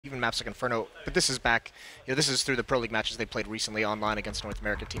even maps like Inferno. But this is back, this is through the Pro League matches they played recently online against North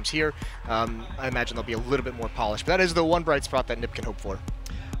American teams here. I imagine they'll be a little bit more polished. But that is the one bright spot that NIP can hope for.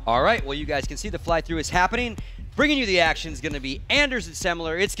 All right, well, you guys can see the fly-through is happening. Bringing you the action is going to be Anders and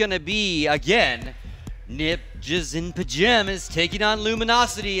Semler. It's going to be, again, Ninjas in Pyjamas taking on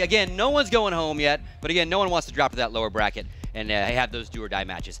Luminosity. Again, no one's going home yet, but again, no one wants to drop to that lower bracket and have those do-or-die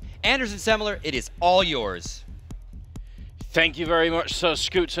matches. Anders and Semler, it is all yours. Thank you very much, Sir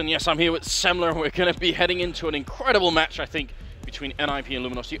Scoots, and yes, I'm here with Semler. We're going to be heading into an incredible match, I think, between NIP and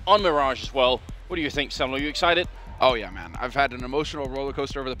Luminosity on Mirage as well. What do you think, Semler? Are you excited? Oh yeah, man. I've had an emotional roller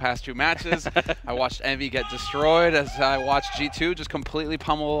coaster over the past 2 matches. I watched Envy get destroyed as I watched G2 just completely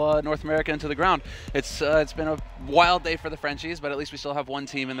pummel North America into the ground. It's been a wild day for the Frenchies, but at least we still have one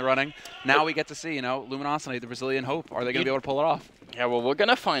team in the running. Now we get to see, Luminosity, the Brazilian hope. Are they going to be able to pull it off? Yeah, well, we're going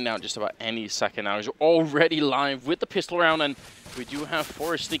to find out just about any second now. He's already live with the pistol round, and we do have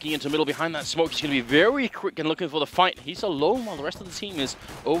Forrest sneaking into the middle behind that smoke. He's going to be very quick and looking for the fight. He's alone while the rest of the team is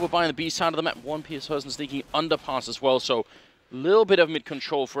over by the B side of the map. One person sneaking underpass as well, so a little bit of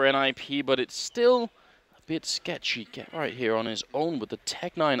mid-control for NIP, but it's still a bit sketchy. Get right here on his own with the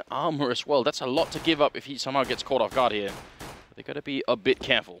Tech-9 armor as well. That's a lot to give up if he somehow gets caught off guard here. They've got to be a bit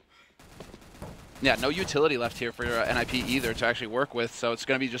careful. Yeah, no utility left here for NIP either to actually work with, so it's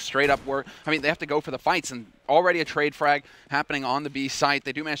going to be just straight up work. I mean, they have to go for the fights, and already a trade frag happening on the B site.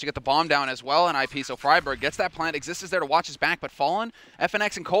 They do manage to get the bomb down as well, NIP, so Freiburg gets that plant. Exist is there to watch his back, but Fallen,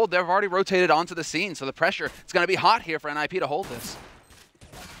 FNX, and Cold, they've already rotated onto the scene, so the pressure, it's going to be hot here for NIP to hold this.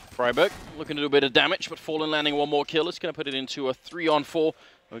 Freiburg looking to do a bit of damage, but Fallen landing one more kill. It's going to put it into a 3-on-4.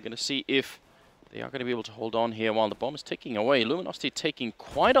 We're going to see if they are going to be able to hold on here while the bomb is ticking away. Luminosity taking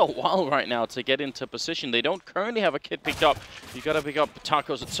quite a while right now to get into position. They don't currently have a kid picked up. You've got to pick up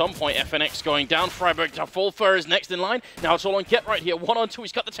tacos at some point. FNX going down. Freiburg to full fur is next in line. Now it's all on Get right here. 1-on-2.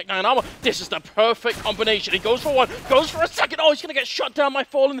 He's got the Tech-9 armor. This is the perfect combination. He goes for one, goes for a second. Oh, he's going to get shut down by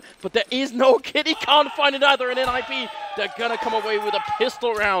Fallen, but there is no kid. He can't find it either in NIP. They're going to come away with a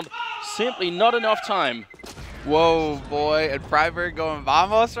pistol round. Simply not enough time. Whoa, boy. And Freiburg going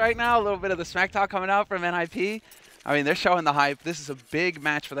vamos right now. A little bit of the smack talk coming out from NIP. I mean, they're showing the hype. This is a big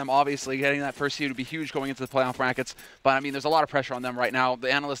match for them, obviously. Getting that first seed would be huge going into the playoff brackets. But, I mean, there's a lot of pressure on them right now.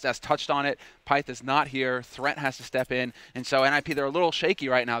 The analyst has touched on it. Pyth is not here. Threat has to step in. And so NIP, they're a little shaky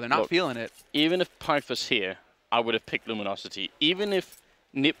right now. They're not feeling it. Even if Pyth was here, I would have picked Luminosity. Even if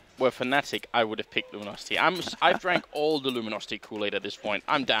NIP were Fnatic, I would have picked Luminosity. I've drank all the Luminosity Kool-Aid at this point.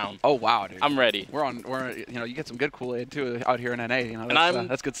 I'm down. Oh wow, dude. I'm ready. You get some good Kool-Aid too out here in NA.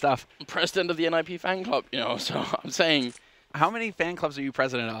 That's good stuff. I'm president of the NIP fan club, so I'm saying. How many fan clubs are you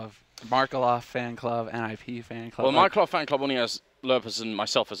president of? Markaloff fan club, NIP fan club. Well, Markaloff fan club only has Lurpus and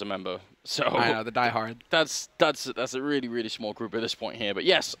myself as a member. So I know, the diehard. That's a really, really small group at this point here. But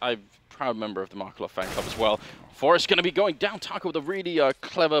yes, I'm a proud member of the Markaloff fan club as well. Forrest going to be going down. Taco with a really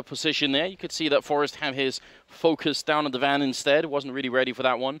clever position there. You could see that Forrest had his focus down on the van instead. Wasn't really ready for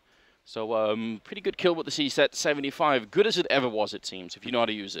that one. So pretty good kill with the C-set, 75. Good as it ever was, it seems, if you know how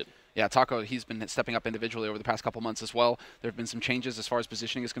to use it. Yeah, Taco, he's been stepping up individually over the past couple months as well. There have been some changes as far as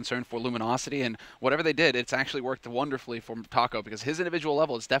positioning is concerned for Luminosity, and whatever they did, it's actually worked wonderfully for Taco because his individual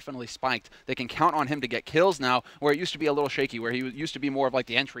level is definitely spiked. They can count on him to get kills now, where it used to be a little shaky, where he used to be more of like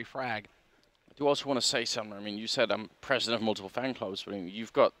the entry frag. I do also want to say something. I mean, you said I'm president of multiple fan clubs, but I mean,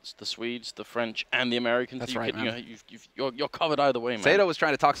 you've got the Swedes, the French, and the Americans. That's right, man. You're covered either way, man. Sato was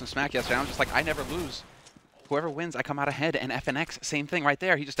trying to talk some smack yesterday. I'm just like, I never lose. Whoever wins, I come out ahead. And FNX, same thing right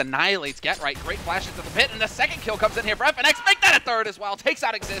there. He just annihilates Get Right. Great flash into the pit, and the second kill comes in here for FNX. Make that a third as well. Takes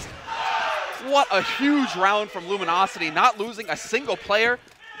out Exist. What a huge round from Luminosity, not losing a single player.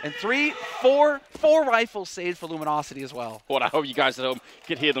 And four rifles saved for Luminosity as well. What I hope you guys at home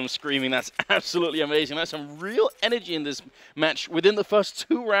could hear them screaming. That's absolutely amazing. That's some real energy in this match within the first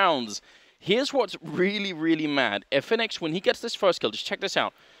 2 rounds. Here's what's really, really mad. FNX, when he gets this first kill, just check this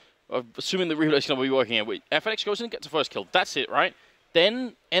out. Assuming the replay is going to be working here. FNX goes in and gets the first kill. That's it, right?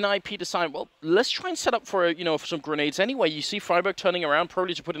 Then NIP decide, well, let's try and set up for, for some grenades anyway. You see Freiburg turning around,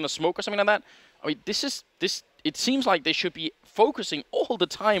 probably to put in a smoke or something like that. I mean, it seems like they should be focusing all the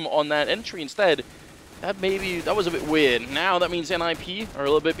time on that entry instead. That was a bit weird. Now that means NIP are a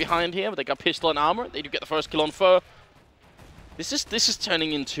little bit behind here, but they got pistol and armor. They do get the first kill on Fur. This is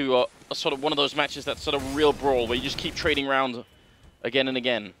turning into a sort of one of those matches that's sort of real brawl where you just keep trading rounds again and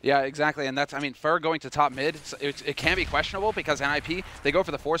again. Yeah, exactly, and that's, I mean, Fur going to top mid, it can be questionable because NIP, they go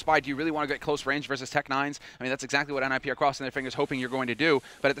for the force buy. Do you really want to get close range versus Tech-9s? I mean, that's exactly what NIP are crossing their fingers hoping you're going to do,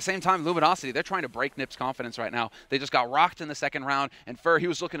 but at the same time, Luminosity, they're trying to break NIP's confidence right now. They just got rocked in the second round, and Fur, he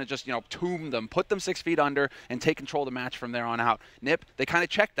was looking to just, you know, tomb them, put them 6 feet under, and take control of the match from there on out. NIP, they kind of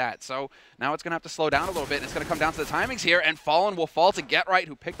checked that, so now it's going to have to slow down a little bit, and it's going to come down to the timings here, and Fallen will fall to Get Right,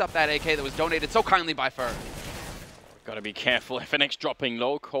 who picked up that AK that was donated so kindly by Fur. Got to be careful. FNX dropping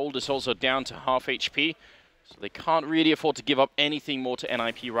low. Cold is also down to half HP. So they can't really afford to give up anything more to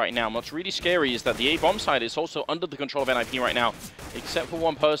NIP right now. What's really scary is that the A bomb side is also under the control of NIP right now. Except for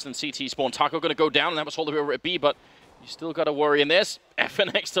one person, CT spawn. Taco going to go down, and that was all the way over at B, but you still got to worry. And there's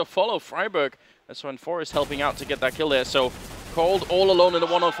FNX to follow Freiburg. That's when Forrest helping out to get that kill there. So Cold all alone in the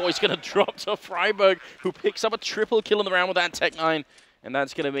 1-on-4. He's going to drop to Freiburg, who picks up a triple kill in the round with that Tech-9. And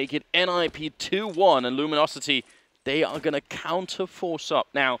that's going to make it NIP 2-1. And Luminosity, they are going to counter force up.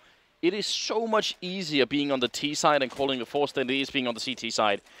 Now, it is so much easier being on the T side and calling the force than it is being on the CT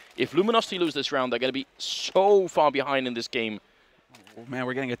side. If Luminosity lose this round, they're going to be so far behind in this game. Oh, man,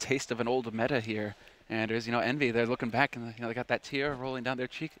 we're getting a taste of an old meta here. And there's, you know, Envy, they're looking back and, you know, they got that tear rolling down their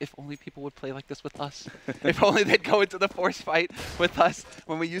cheek. If only people would play like this with us. If only they'd go into the force fight with us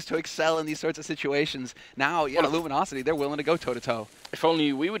when we used to excel in these sorts of situations. Now, yeah, Luminosity, they're willing to go toe-to-toe. If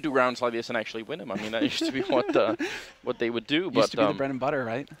only we would do rounds like this and actually win them. I mean, that used to be what they would do. Used to be the bread and butter,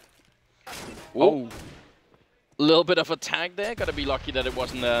 right? Oh. A little bit of a tag there. Got to be lucky that it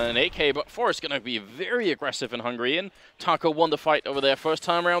wasn't an AK, but Forrest going to be very aggressive and hungry. And Taco won the fight over there first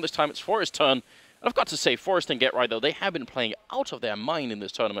time around. This time it's Forrest's turn. And I've got to say, Forrest and Get Right, though, they have been playing out of their mind in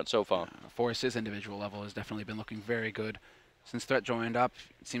this tournament so far. Forrest's individual level has definitely been looking very good. Since Threat joined up,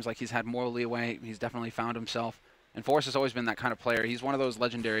 it seems like he's had more leeway. He's definitely found himself. And Forrest has always been that kind of player. He's one of those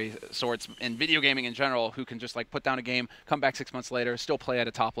legendary sorts in video gaming in general who can just like put down a game, come back 6 months later, still play at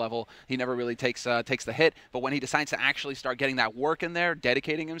a top level. He never really takes the hit, but when he decides to actually start getting that work in there,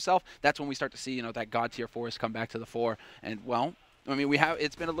 dedicating himself, that's when we start to see, you know, that god tier Forrest come back to the fore. And well, I mean,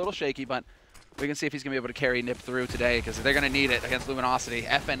 it's been a little shaky, but we can see if he's going to be able to carry NIP through today because they're going to need it against Luminosity.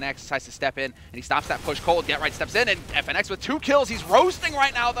 FNX decides to step in, and he stops that push cold. Get Right steps in, and FNX with 2 kills. He's roasting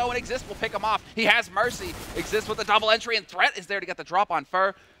right now, though, and Exist will pick him off. He has Mercy. Exist with a double entry, and Threat is there to get the drop on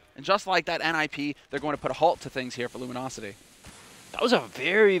Fur. And just like that NIP, they're going to put a halt to things here for Luminosity. That was a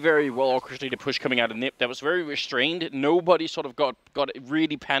very, very well orchestrated push coming out of NIP. That was very restrained. Nobody sort of got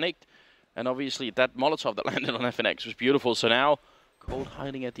really panicked. And obviously, that Molotov that landed on FNX was beautiful. So now Cold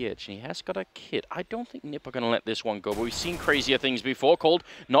hiding at the edge, and he has got a kit. I don't think NIP are going to let this one go, but we've seen crazier things before. Cold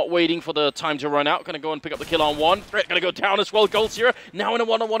not waiting for the time to run out. Going to go and pick up the kill on one. Threat going to go down as well. Gold Zero now in a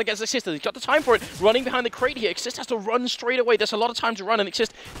one-on-one against Exist. He's got the time for it. Running behind the crate here. Exist has to run straight away. There's a lot of time to run, and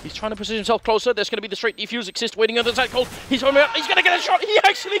Exist, he's trying to position himself closer. There's going to be the straight defuse. Exist waiting on the side. Cold, he's going to get a shot. He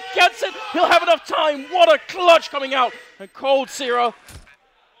actually gets it. He'll have enough time. What a clutch coming out. And Cold Zero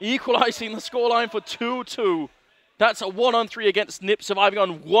equalizing the scoreline for 2-2. That's a 1-on-3 against NIP, surviving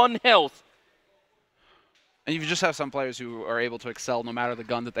on 1 health. And you just have some players who are able to excel no matter the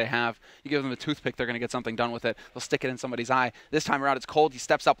gun that they have. You give them a toothpick, they're going to get something done with it. They'll stick it in somebody's eye. This time around, it's Cold. He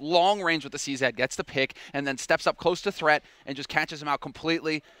steps up long range with the CZ, gets the pick, and then steps up close to Threat and just catches him out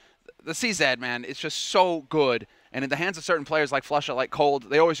completely. The CZ, man, it's just so good. And in the hands of certain players like Flusha, like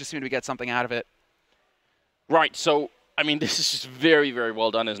Cold, they always just seem to get something out of it. Right, so I mean, this is just very, very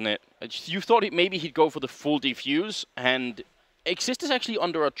well done, isn't it? You thought maybe he'd go for the full defuse, and Exist is actually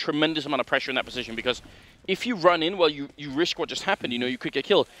under a tremendous amount of pressure in that position because if you run in, well, you risk what just happened. You know, you could get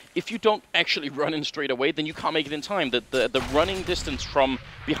killed. If you don't actually run in straight away, then you can't make it in time. The running distance from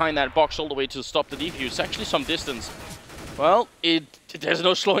behind that box all the way to stop the defuse is actually some distance. Well, there's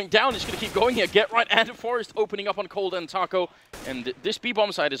no slowing down. It's going to keep going here. Get Right and Forrest opening up on Cold and Taco. And this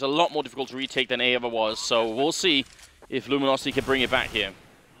B-bomb side is a lot more difficult to retake than A ever was. So we'll see if Luminosity can bring it back here.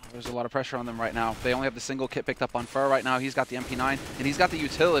 There's a lot of pressure on them right now. They only have the single kit picked up on Fur right now. He's got the MP9, and he's got the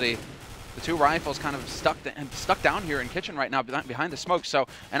utility. The 2 rifles kind of stuck down here in Kitchen right now behind the smoke. So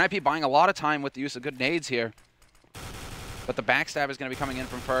NIP buying a lot of time with the use of good nades here. But the backstab is going to be coming in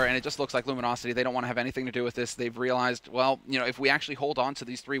from Fur, and it just looks like Luminosity, they don't want to have anything to do with this. They've realized, well, you know, if we actually hold on to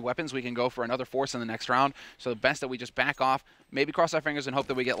these 3 weapons, we can go for another force in the next round. So the best that we just back off, maybe cross our fingers and hope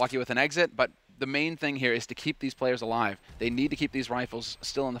that we get lucky with an exit. But the main thing here is to keep these players alive. They need to keep these rifles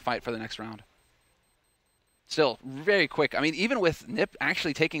still in the fight for the next round. Still, very quick. I mean, even with NIP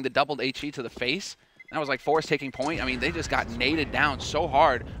actually taking the doubled HE to the face, that was like Forrest taking point. I mean, they just got naded down so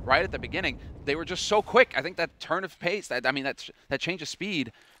hard right at the beginning. They were just so quick. I think that turn of pace, that change of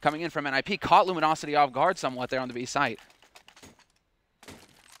speed coming in from NIP caught Luminosity off guard somewhat there on the B site.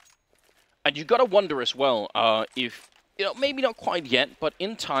 And you got to wonder as well if you know, maybe not quite yet, but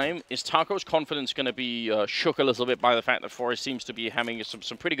in time, is Taco's confidence going to be shook a little bit by the fact that Forest seems to be having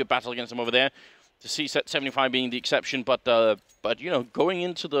some pretty good battle against him over there? To see set 75 being the exception, but you know, going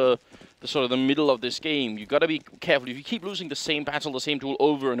into the sort of the middle of this game, you got to be careful. If you keep losing the same battle, the same duel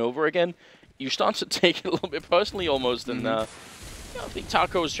over and over again, you start to take it a little bit personally almost. And you know, I think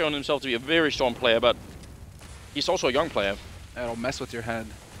Taco has shown himself to be a very strong player, but he's also a young player. It'll mess with your head.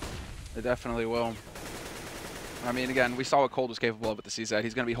 It definitely will. I mean, again, we saw what Cold was capable of with the CZ.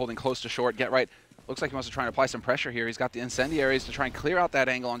 He's going to be holding close to short. Get right. Looks like he wants to try and apply some pressure here. He's got the incendiaries to try and clear out that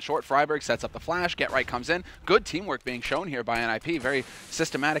angle on short. Freiburg sets up the flash. Get right comes in. Good teamwork being shown here by NIP. Very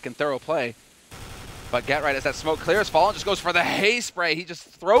systematic and thorough play. But Get Right, as that smoke clears, Fallen just goes for the haze spray. He just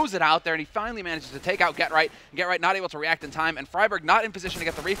throws it out there, and he finally manages to take out Get Right. Get Right not able to react in time, and Freiburg not in position to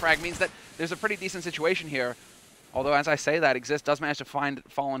get the refrag means that there's a pretty decent situation here. Although, as I say that, Exist does manage to find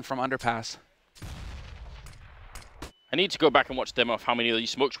Fallen from underpass. I need to go back and watch them of how many of these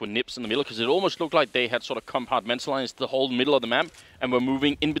smokes were nips in the middle, because it almost looked like they had sort of compartmentalized the whole middle of the map and were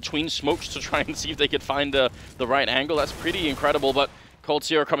moving in between smokes to try and see if they could find the right angle. That's pretty incredible, but Cold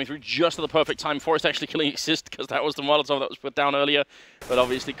Zero coming through just at the perfect time. Forest actually killing Exist, because that was the Molotov that was put down earlier, but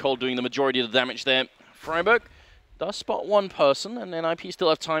obviously Cold doing the majority of the damage there. Freiburg does spot one person, and NIP still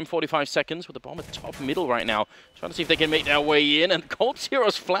have time, 45 seconds, with the bomb at top middle right now. Trying to see if they can make their way in, and Cold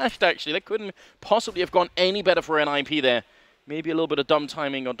Zero's flashed, actually. That couldn't possibly have gone any better for NIP there. Maybe a little bit of dumb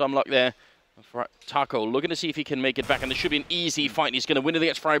timing or dumb luck there. For Taco looking to see if he can make it back, and this should be an easy fight. He's going to win it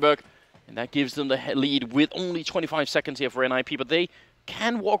against Freiburg, and that gives them the lead with only 25 seconds here for NIP, but they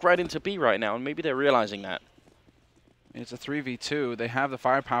can walk right into B right now, and maybe they're realizing that. It's a 3v2. They have the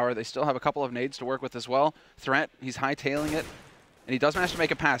firepower. They still have a couple of nades to work with as well. Threat, he's hightailing it, and he does manage to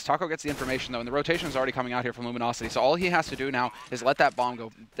make a pass. Taco gets the information, though, and the rotation is already coming out here from Luminosity. So all he has to do now is let that bomb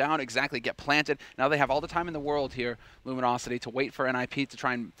go down, exactly, get planted. Now they have all the time in the world here, Luminosity, to wait for NIP to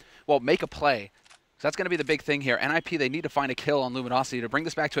try and, well, make a play. So that's going to be the big thing here. NIP, they need to find a kill on Luminosity to bring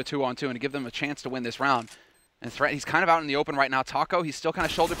this back to a 2-on-2 and to give them a chance to win this round. And Threat, he's kind of out in the open right now. Taco, he's still kind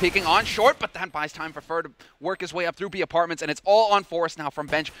of shoulder peeking on short, but that buys time for Fur to work his way up through B apartments, and it's all on Forest now from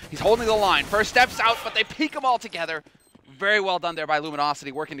bench. He's holding the line. Fur steps out, but they peek them all together. Very well done there by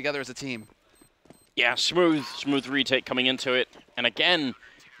Luminosity, working together as a team. Yeah, smooth retake coming into it. And again,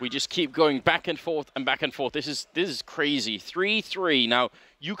 we just keep going back and forth and back and forth. This is crazy. 3-3. Now,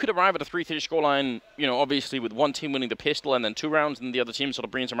 you could arrive at a 3-3 scoreline, you know, obviously with one team winning the pistol and then 2 rounds, and the other team sort of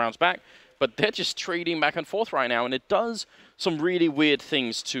bringing some rounds back. But they're just trading back and forth right now, and it does some really weird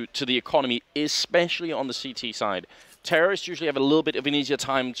things to the economy, especially on the CT side. Terrorists usually have a little bit of an easier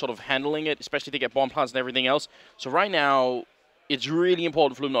time sort of handling it, especially if they get bomb plants and everything else. So right now, it's really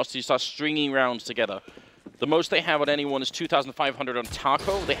important for Luminosity to start stringing rounds together. The most they have at anyone is 2,500 on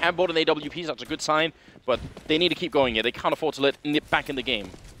Taco. They have bought an AWP, so that's a good sign, but they need to keep going here. They can't afford to let Nip back in the game.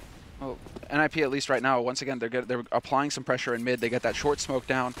 Well, NIP, at least right now, once again, they're applying some pressure in mid. They get that short smoke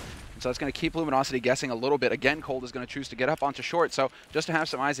down. So that's going to keep Luminosity guessing a little bit. Again, Cold is going to choose to get up onto short. So just to have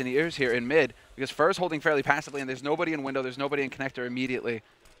some eyes and ears here in mid, because Fur's holding fairly passively, and there's nobody in window, there's nobody in connector immediately.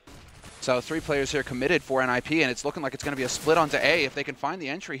 So 3 players here committed for NIP, and it's looking like it's going to be a split onto A. If they can find the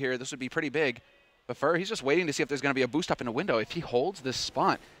entry here, this would be pretty big. But Fur, he's just waiting to see if there's going to be a boost up in a window. If he holds this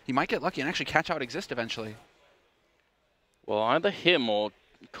spot, he might get lucky and actually catch out Exist eventually. Well, either him or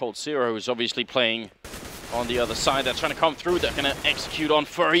Cold Zero, who's obviously playing on the other side. They're trying to come through. They're going to execute on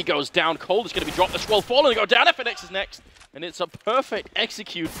Fur. He goes down. Cold is going to be dropped. The Swell falling. They go down. FNX is next. And it's a perfect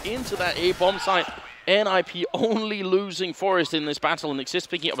execute into that A-bomb site. NIP only losing Forest in this battle, and Exist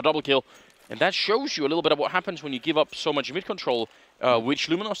picking up a double kill. And that shows you a little bit of what happens when you give up so much mid control, which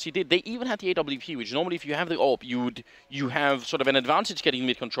Luminosity did. They even had the AWP, which normally if you have the AWP, you have sort of an advantage getting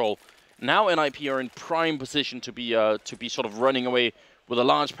mid control. Now NIP are in prime position to be sort of running away with a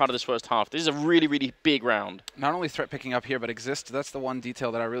large part of this first half. This is a really, really big round. Not only Threat picking up here, but Exist. That's the one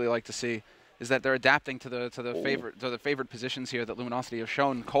detail that I really like to see, is that they're adapting to the favored positions here that Luminosity have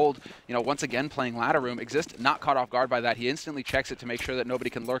shown. Cold, you know, once again playing ladder room. Exist not caught off guard by that. He instantly checks it to make sure that nobody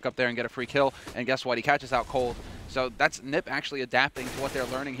can lurk up there and get a free kill. And guess what? He catches out Cold. So that's Nip actually adapting to what they're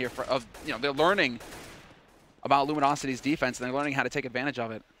learning here. They're learning about Luminosity's defense, and they're learning how to take advantage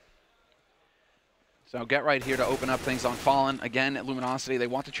of it. So Get Right here to open up things on Fallen. Again, at Luminosity, they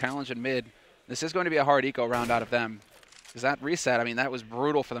want to challenge in mid. This is going to be a hard eco round out of them. Because that reset, I mean, that was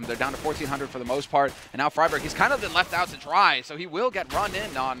brutal for them. They're down to 1,400 for the most part. And now Freiburg, he's kind of been left out to dry, so he will get run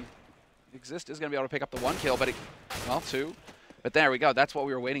in on. Exist is going to be able to pick up the 1 kill, but, well, 2. But there we go. That's what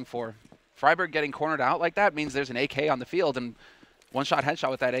we were waiting for. Freiburg getting cornered out like that means there's an AK on the field, and one-shot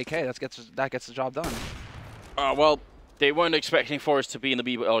headshot with that AK, that gets the job done. Well, They weren't expecting Forest to be in the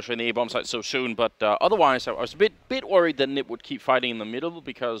in the A-bomb site so soon, but otherwise I was a bit worried that Nip would keep fighting in the middle,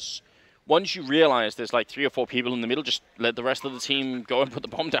 because once you realize there's like 3 or 4 people in the middle, just let the rest of the team go and put the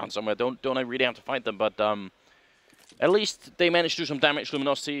bomb down somewhere. Don't I really have to fight them, but at least they managed to do some damage to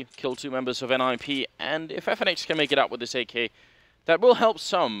Luminosity, kill 2 members of NIP, and if FNX can make it out with this AK, that will help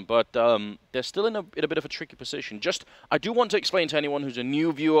some, but they're still in a bit of a tricky position. I do want to explain to anyone who's a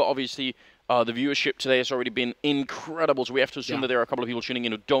new viewer, obviously, the viewership today has already been incredible, so we have to assume that there are a couple of people tuning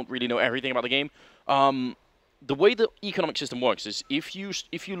in who don't really know everything about the game. The way the economic system works is if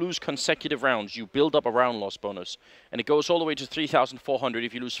you lose consecutive rounds, you build up a round loss bonus, and it goes all the way to 3,400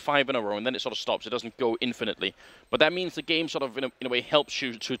 if you lose 5 in a row, and then it sort of stops. It doesn't go infinitely. But that means the game sort of, in a way, helps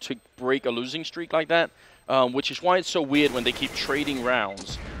you to break a losing streak like that, which is why it's so weird when they keep trading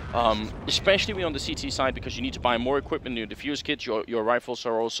rounds. Especially when on the CT side, because you need to buy more equipment, your defuse kits, your rifles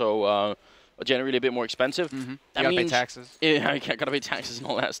are also generally a bit more expensive. Mm-hmm. That you gotta means, pay taxes. Yeah, you gotta pay taxes and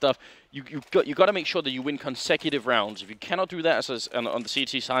all that stuff. You got to make sure that you win consecutive rounds. If you cannot do that on the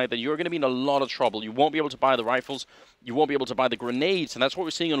CT side, then you're going to be in a lot of trouble. You won't be able to buy the rifles. You won't be able to buy the grenades, and that's what we're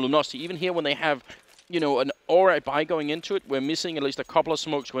seeing on Luminosity. Even here, when they have, you know, an alright buy going into it, we're missing at least a couple of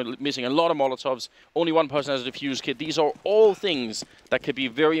smokes. We're missing a lot of Molotovs. Only one person has a defuse kit. These are all things that could be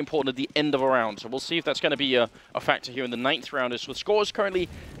very important at the end of a round. So we'll see if that's going to be a factor here in the 9th round. So the score is currently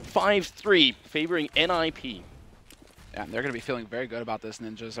 5-3, favoring NIP. Yeah, they're going to be feeling very good about this,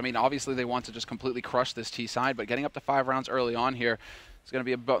 Ninjas. I mean, obviously they want to just completely crush this T side, but getting up to 5 rounds early on here is going to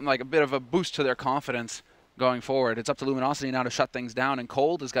be a bit of a boost to their confidence going forward. It's up to Luminosity now to shut things down, and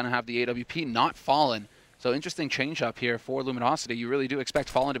Cold is going to have the AWP, not Fallen. So interesting change up here for Luminosity. You really do expect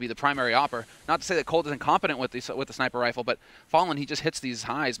Fallen to be the primary opper. Not to say that Cold isn't competent with the sniper rifle, but Fallen, he just hits these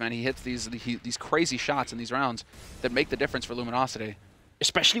highs, man. He hits these crazy shots in these rounds that make the difference for Luminosity.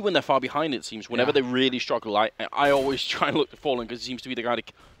 Especially when they're far behind, it seems. Whenever they really struggle, I always try and look to Fallen, because he seems to be the guy to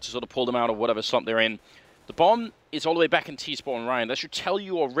sort of pull them out of whatever slump they're in. The bomb is all the way back in T-spawn, Ryan. That should tell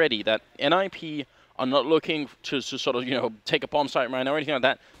you already that NIP are not looking to sort of, you know, take a bomb site right now or anything like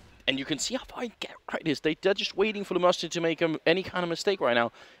that. And you can see how far Get Right is. They're just waiting for Luminosity to make any kind of mistake right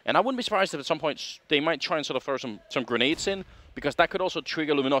now. And I wouldn't be surprised if at some point they might try and sort of throw some grenades in, because that could also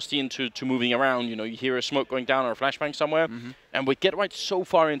trigger Luminosity into moving around. You know, you hear a smoke going down or a flashbang somewhere. Mm-hmm. And with Get Right so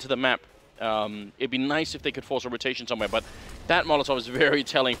far into the map, it'd be nice if they could force a rotation somewhere. But that Molotov is very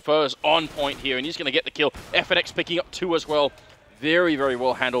telling. First on point here, and he's going to get the kill. FNX picking up 2 as well. Very, very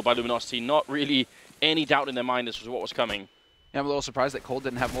well handled by Luminosity. Not really any doubt in their mind this was what was coming. Yeah, I'm a little surprised that Cold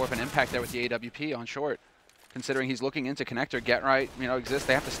didn't have more of an impact there with the AWP on short, considering he's looking into connector. Get Right, you know, Exist,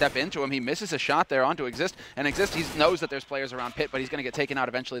 they have to step into him. He misses a shot there onto Exist, and Exist, he knows that there's players around pit, but he's going to get taken out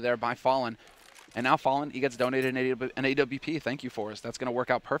eventually there by Fallen. And now Fallen, he gets donated an AWP. Thank you, Forrest. That's going to work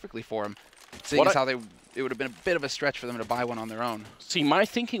out perfectly for him. Seeing as how it would have been a bit of a stretch for them to buy one on their own. See, my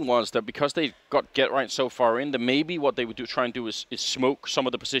thinking was that because they got Get Right so far in, that maybe what they would try and do is smoke some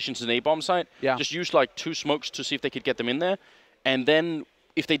of the positions in A-bomb site. Yeah. Just use like 2 smokes to see if they could get them in there. And then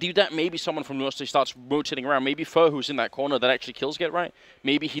if they do that, maybe someone from Luminosity starts rotating around. Maybe Fur, who's in that corner, that actually kills Get Right.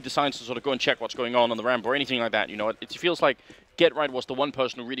 Maybe he decides to sort of go and check what's going on the ramp or anything like that. You know, it feels like Get Right was the one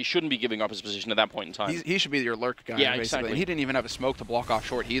person who really shouldn't be giving up his position at that point in time. He should be your lurk guy, yeah, basically. Exactly. And he didn't even have a smoke to block off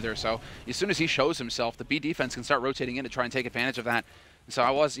short either. So as soon as he shows himself, the B defense can start rotating in to try and take advantage of that. And so I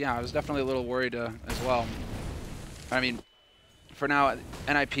was definitely a little worried as well. I mean, for now,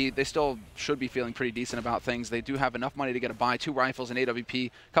 NIP, they still should be feeling pretty decent about things. They do have enough money to get a buy, 2 rifles, an AWP,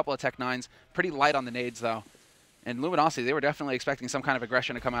 a couple of Tech 9s. Pretty light on the nades, though. And Luminosity, they were definitely expecting some kind of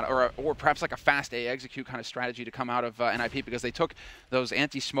aggression to come out, or perhaps like a fast A execute kind of strategy to come out of NIP, because they took those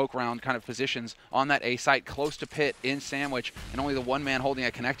anti-smoke round kind of positions on that A site close to pit in Sandwich, and only the one man holding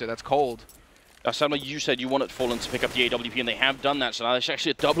a connector. That's Cold. Sam, like you said, you wanted Fallen to pick up the AWP, and they have done that. So now there's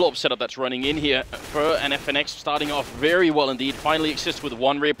actually a double up setup that's running in here. Fur and FNX starting off very well indeed. Finally Exist with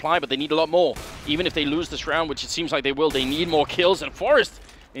 1 reapply, but they need a lot more. Even if they lose this round, which it seems like they will, they need more kills. And Forrest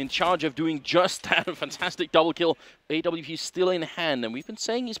in charge of doing just that. A fantastic double kill. AWP still in hand, and we've been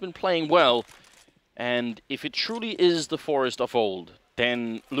saying he's been playing well. And if it truly is the Forrest of old,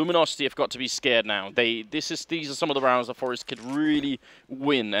 then Luminosity have got to be scared now. These are some of the rounds that Forrest could really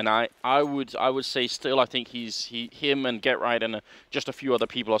win, and I would say still I think him and Get Right and just a few other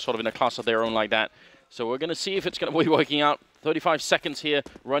people are sort of in a class of their own like that. So we're going to see if it's going to be working out. 35 seconds here,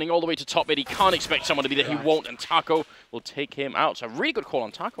 running all the way to top mid. He can't expect someone to be there. He won't, and Taco will take him out. So a really good call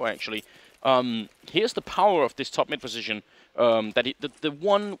on Taco actually. Here's the power of this top mid position. The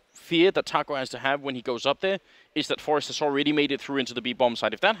one fear that Taco has to have when he goes up there is that Forrest has already made it through into the B-bomb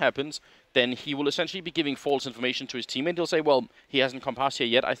side. If that happens, then he will essentially be giving false information to his teammate. He'll say, well, he hasn't come past here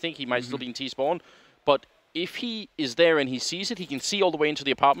yet. I think he might still be in T-spawn. But if he is there and he sees it, he can see all the way into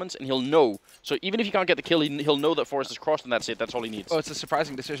the apartments and he'll know. So even if he can't get the kill, he'll know that Forrest is crossed and that's it. That's all he needs. Oh, it's a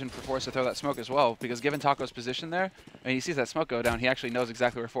surprising decision for Forrest to throw that smoke as well, because given Taco's position there, and he sees that smoke go down, he actually knows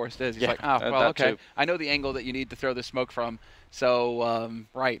exactly where Forrest is. He's like, oh, well, okay. I know the angle that you need to throw this smoke from, so,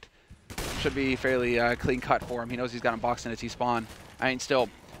 right. Should be fairly clean cut for him. He knows he's got him boxed in a T-spawn. I mean, still,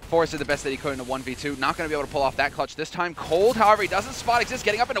 Forrest did the best that he could in a 1v2. Not going to be able to pull off that clutch this time. Cold, however, he doesn't spot exist,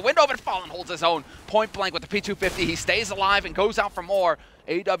 getting up in the window, but Fallen holds his own. Point blank with the P250. He stays alive and goes out for more.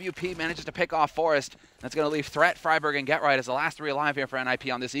 AWP manages to pick off Forrest. That's going to leave Threat, Freiburg, and Get Right as the last 3 alive here for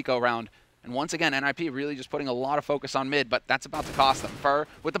NIP on this eco round. And once again, NIP really just putting a lot of focus on mid, but that's about to cost them. Fur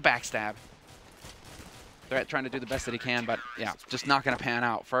with the backstab. Threat trying to do the best that he can, but yeah, just not going to pan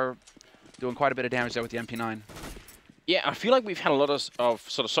out. Fur doing quite a bit of damage there with the MP9. Yeah, I feel like we've had a lot of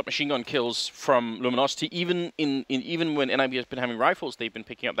sort of submachine gun kills from Luminosity. Even when NIP has been having rifles, they've been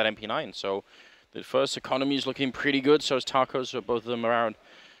picking up that MP9. So the first economy is looking pretty good. So is Tacos. So both of them around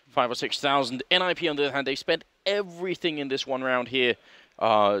 5,000 or 6,000. NIP on the other hand, they spent everything in this one round here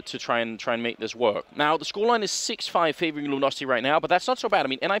to try and make this work. Now the scoreline is 6-5 favoring Luminosity right now, but that's not so bad. I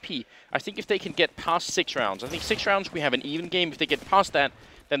mean, NIP, I think if they can get past 6 rounds, I think 6 rounds we have an even game. If they get past that,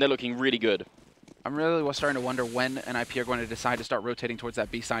 then they're looking really good. I'm really starting to wonder when NIP are going to decide to start rotating towards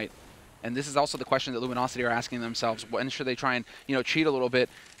that B site. And this is also the question that Luminosity are asking themselves. When should they try and, cheat a little bit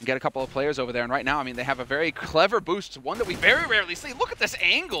and get a couple of players over there? And right now, I mean, they have a very clever boost, one that we very rarely see. Look at this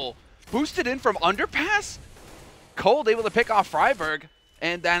angle. Boosted in from underpass. Cold able to pick off Freiburg.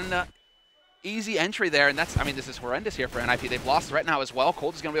 And then easy entry there. And that's, I mean, this is horrendous here for NIP. They've lost Threat now as well.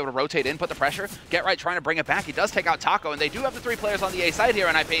 Cold is going to be able to rotate in, put the pressure. Get Right trying to bring it back. He does take out Taco. And they do have the 3 players on the A side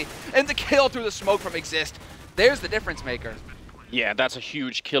here, NIP. And the kill through the smoke from Exist. There's the difference maker. Yeah, that's a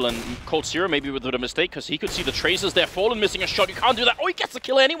huge kill, and Cold Zero maybe with a mistake because he could see the traces there. Fallen missing a shot. You can't do that. Oh, he gets the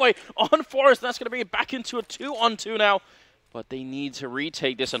kill anyway on Forrest. That's going to bring it back into a 2-on-2 now. But they need to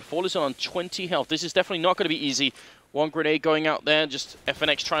retake this, and Fall is on 20 health. This is definitely not going to be easy. One grenade going out there, just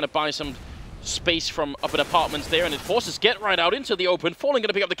FNX trying to buy some space from up in apartments there, and it forces Get Right out into the open. Fallen going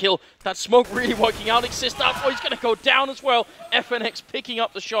to pick up the kill. That smoke really working out. Exist up. Oh, he's going to go down as well. FNX picking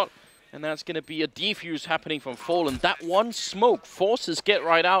up the shot. And that's going to be a defuse happening from Fallen. That one smoke forces Get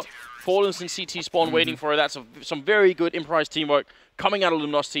Right out. Fallen's in CT spawn waiting for it. That's some very good improvised teamwork coming out of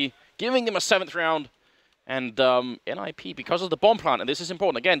Luminosity, giving them a 7th round. And NIP, because of the bomb plant, and this is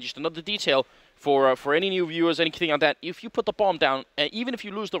important, again, just another detail for any new viewers, anything like that, if you put the bomb down, even if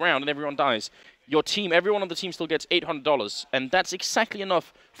you lose the round and everyone dies, your team, everyone on the team still gets $800. And that's exactly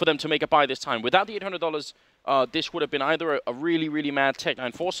enough for them to make a buy this time. Without the $800, this would have been either a really, really mad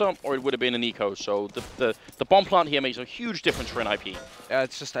Tech-9 Forcer, or it would have been an eco. So the bomb plant here makes a huge difference for NIP.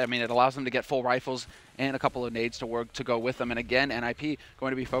 It's just, I mean, it allows them to get full rifles and a couple of nades to go with them. And again, NIP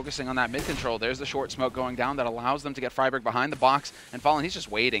going to be focusing on that mid control. There's the short smoke going down that allows them to get Freiburg behind the box. And Fallen, he's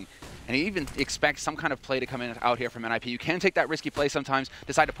just waiting. And he even expects some kind of play to come in out here from NIP. You can take that risky play sometimes,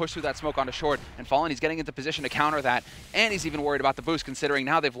 decide to push through that smoke onto short. And Fallen, he's getting into position to counter that. And he's even worried about the boost, considering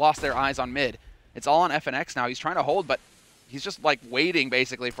now they've lost their eyes on mid. It's all on FNX now. He's trying to hold, but he's just like waiting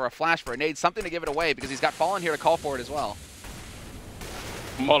basically for a flash, for a nade, something to give it away, because he's got Fallen here to call for it as well.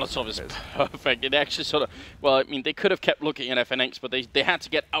 Molotov is perfect. It actually sort of, well, I mean, they could have kept looking at FNX, but they had to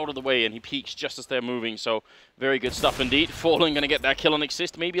get out of the way, and he peeks just as they're moving. So very good stuff indeed. Fallen going to get that kill on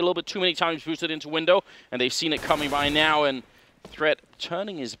Exist. Maybe a little bit too many times boosted into window, and they've seen it coming by now, and Threat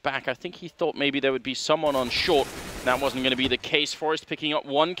turning his back. I think he thought maybe there would be someone on short. That wasn't going to be the case. Forrest picking up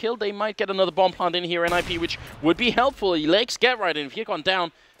 1 kill. They might get another bomb plant in here, NIP, which would be helpful. He legs Get Right in. If he had gone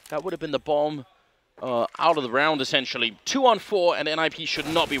down, that would have been the bomb out of the round, essentially. 2-on-4, and NIP should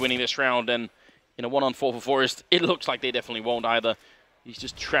not be winning this round. And in a 1-on-4 for Forrest, it looks like they definitely won't either. He's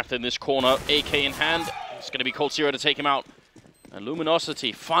just trapped in this corner, AK in hand. It's going to be Cold Zero to take him out. And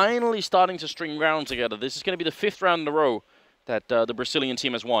Luminosity finally starting to string rounds together. This is going to be the 5th round in a row that the Brazilian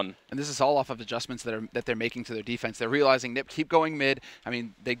team has won. And this is all off of adjustments that they're making to their defense. They're realizing, Nip, keep going mid. I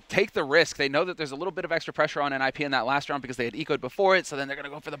mean, they take the risk. They know that there's a little bit of extra pressure on NIP in that last round because they had ecoed before it, so then they're going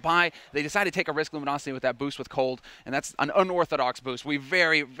to go for the buy. They decide to take a risk, Luminosity, with that boost with Cold, and that's an unorthodox boost. We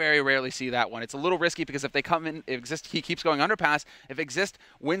very, very rarely see that one. It's a little risky because if they come in, if Exist, he keeps going underpass. If Exist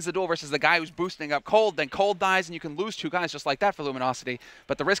wins the duel versus the guy who's boosting up Cold, then Cold dies, and you can lose 2 guys just like that for Luminosity.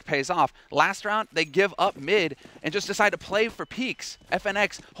 But the risk pays off. Last round, they give up mid and just decide to play for peaks.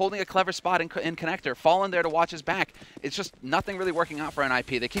 FNX holding a clever spot in connector. Fallen there to watch his back. It's just nothing really working out for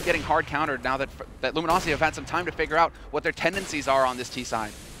NIP. They keep getting hard countered now that Luminosity have had some time to figure out what their tendencies are on this T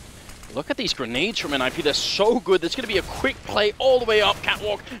side. Look at these grenades from NIP. They're so good. There's going to be a quick play all the way up,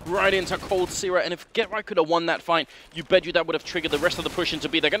 catwalk, right into Cold Sierra. And if GetRight could have won that fight, you bet you that would have triggered the rest of the push into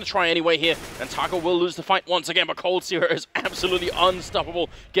B. They're going to try anyway here, and Taco will lose the fight once again, but Cold Sierra is absolutely unstoppable,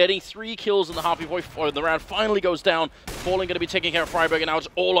 getting 3 kills in the halfway point for the round. Finally goes down. Fallen going to be taking care of Freiburg, and now it's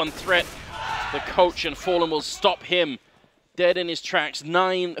all on threat. The coach and Fallen will stop him dead in his tracks.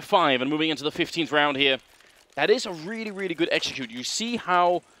 9-5, and moving into the 15th round here. That is a really, really good execute. You see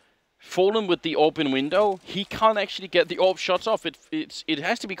how Fallen with the open window, he can't actually get the AWP shots off. It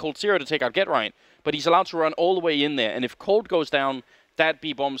has to be Cold Sierra to take out GetRight, but he's allowed to run all the way in there. And if Cold goes down, that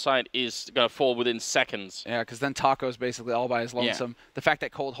B bomb site is going to fall within seconds. Yeah, because then Taco's basically all by his lonesome. Yeah. The fact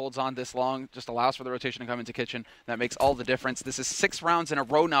that Cold holds on this long just allows for the rotation to come into Kitchen. That makes all the difference. This is 6 rounds in a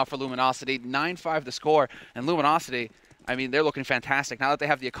row now for Luminosity. 9-5 the score. And Luminosity, I mean, they're looking fantastic. Now that they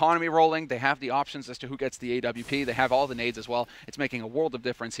have the economy rolling, they have the options as to who gets the AWP. They have all the nades as well. It's making a world of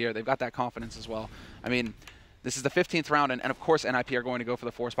difference here. They've got that confidence as well. I mean, this is the 15th round, and of course NIP are going to go for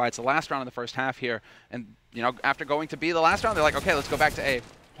the force buy. It's the last round of the first half here. And, you know, after going to B the last round, they're like, okay, let's go back to A.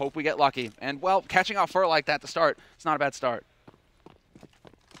 Hope we get lucky. And, well, catching off Fur like that to start, it's not a bad start.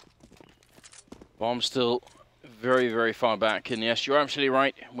 Bomb still very, very far back. And, yes, you're absolutely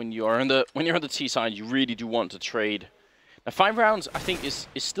right. When you're on the T side, you really do want to trade. Now, 5 rounds, I think, is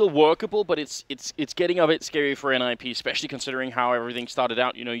still workable, but it's getting a bit scary for NIP, especially considering how everything started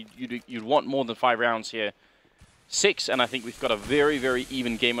out. You know, you'd want more than 5 rounds here. 6, and I think we've got a very, very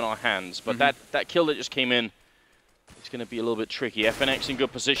even game in our hands. But that kill that just came in, it's going to be a little bit tricky. FNX in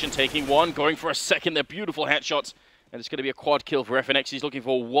good position, taking one, going for a second. They're beautiful headshots, and it's going to be a quad kill for FNX. He's looking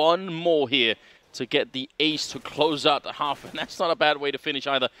for one more here to get the ace to close out the half, and that's not a bad way to finish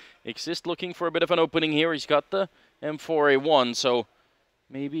either. Exist looking for a bit of an opening here. He's got the M4A1, so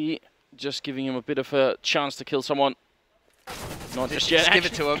maybe just giving him a bit of a chance to kill someone. Not just yet. Just give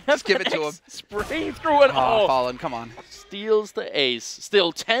it to him. Just give it to him. Spray through it. Oh, Fallen, come on. Steals the ace.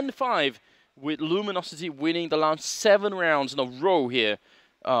 Still 10-5 with Luminosity winning the last 7 rounds in a row here.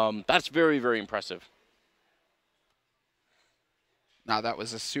 That's very, very impressive. Now, that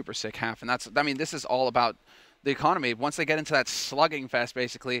was a super sick half, and I mean, this is all about the economy. Once they get into that slugging fest,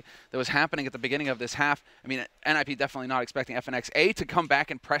 basically, that was happening at the beginning of this half, I mean, NIP definitely not expecting FNX to come back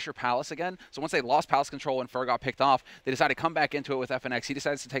and pressure Palace again. So once they lost Palace control and Fur got picked off, they decided to come back into it with FNX. He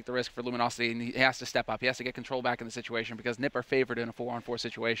decides to take the risk for Luminosity, and he has to step up. He has to get control back in the situation because NIP are favored in a 4-on-4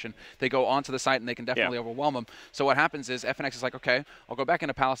 situation. They go onto the site, and they can definitely overwhelm them. So what happens is FNX is like, okay, I'll go back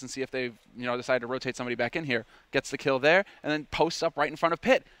into Palace and see if they've, you know, decided to rotate somebody back in here. Gets the kill there, and then posts up right in front of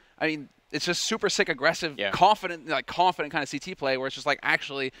Pit. I mean, it's just super sick, aggressive, confident kind of CT play where it's just like,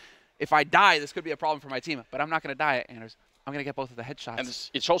 actually, if I die, this could be a problem for my team. But I'm not going to die, Anders. I'm going to get both of the headshots. And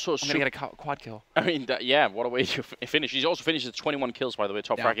it's also I'm going to get a quad kill. I mean, what a way to finish. He's also finished with 21 kills, by the way,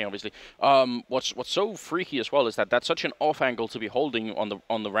 top fracking, obviously. What's so freaky as well is that that's such an off angle to be holding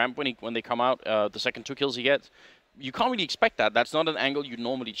on the ramp when they come out. The second 2 kills he gets. You can't really expect that. That's not an angle you'd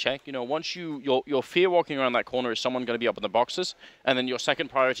normally check. You know, once your fear walking around that corner is someone going to be up in the boxes, and then your second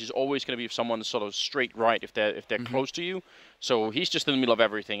priority is always going to be if someone's sort of straight right if they're close to you. So he's just in the middle of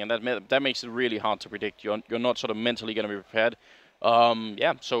everything, and that makes it really hard to predict. You're not sort of mentally going to be prepared.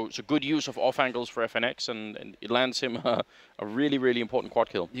 So good use of off angles for FNX, and it lands him a really, really important quad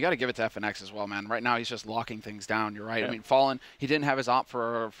kill. You got to give it to FNX as well, man. Right now he's just locking things down. You're right. Yeah. I mean, Fallen, he didn't have his op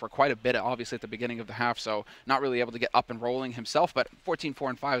for quite a bit, obviously at the beginning of the half, so not really able to get up and rolling himself. But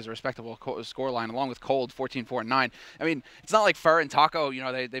 14-4-5 is a respectable scoreline, along with Cold 14-4-9. I mean, it's not like Fur and Taco. You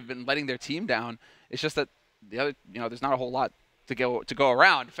know, they've been letting their team down. It's just that the other, you know, there's not a whole lot to go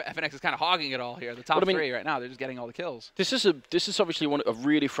around. FNX is kind of hogging it all here. The top 3 right now, they're just getting all the kills. This is obviously a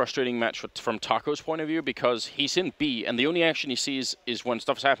really frustrating match from Taco's point of view because he's in B, and the only action he sees is when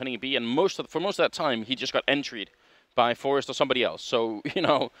stuff's happening in B, and for most of that time, he just got entried by Forrest or somebody else. So, you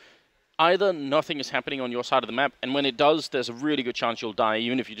know, either nothing is happening on your side of the map, and when it does, there's a really good chance you'll die,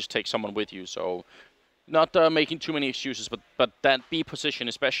 even if you just take someone with you. So, not making too many excuses, but that B position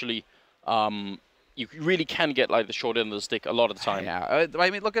especially, you really can get like the short end of the stick a lot of the time. Yeah, I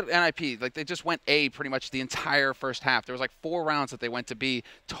mean, look at NIP. Like, they just went A pretty much the entire first half. There was like 4 rounds that they went to B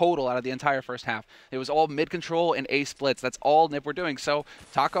total out of the entire first half. It was all mid control and A splits. That's all NIP were doing. So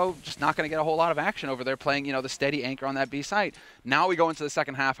Taco just not going to get a whole lot of action over there playing, you know, the steady anchor on that B site. Now we go into the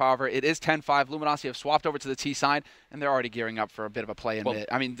second half, however. It is 10-5. Luminosity have swapped over to the T side, and they're already gearing up for a bit of a play in mid.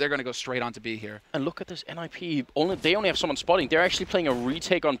 I mean, they're going to go straight on to B here. And look at this NIP. They only have someone spotting. They're actually playing a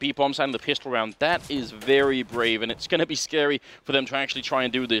retake on B bomb side in the pistol round. That is very brave, and it's going to be scary for them to actually try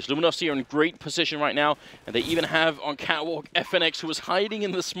and do this. Luminosity are in great position right now, and they even have on catwalk FNX, who was hiding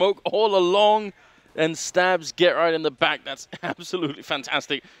in the smoke all along and stabs GetRight in the back. That's absolutely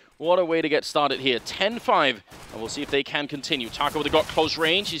fantastic. What a way to get started here. 10-5, and we'll see if they can continue. Taco with a got close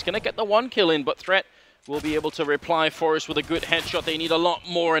range. He's going to get the 1 kill in, but Threat will be able to reply for us with a good headshot. They need a lot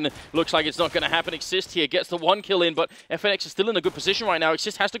more, and it looks like it's not going to happen. Exist here gets the 1 kill in, but FNX is still in a good position right now.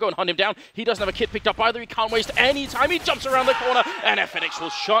 Exist has to go and hunt him down. He doesn't have a kit picked up either. He can't waste any time. He jumps around the corner, and FNX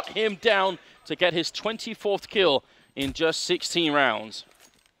will shut him down to get his 24th kill in just 16 rounds.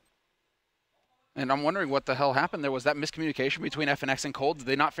 And I'm wondering what the hell happened there. Was that miscommunication between FNX and Cold? Did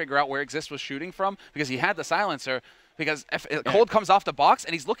they not figure out where Exist was shooting from? Because he had the silencer. Because Cold comes off the box,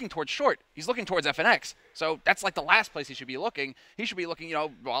 and he's looking towards short. He's looking towards FNX. So that's like the last place he should be looking. He should be looking, you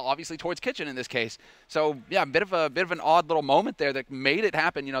know, well, obviously towards Kitchen in this case. So yeah, a bit of an odd little moment there that made it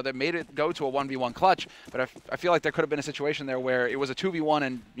happen. You know, that made it go to a 1v1 clutch. But I feel like there could have been a situation there where it was a 2v1,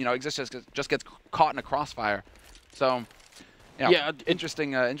 and you know, Exist just gets caught in a crossfire. So yeah,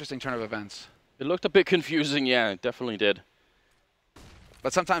 interesting turn of events. It looked a bit confusing. Yeah, it definitely did.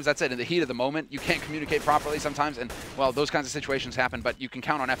 But sometimes that's it. In the heat of the moment, you can't communicate properly sometimes, and, well, those kinds of situations happen, but you can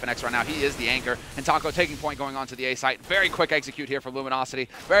count on FNX right now. He is the anchor, and Taco taking point going on to the A site. Very quick execute here for Luminosity.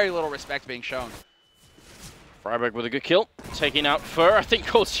 Very little respect being shown. Freiberg with a good kill, taking out Fur. I think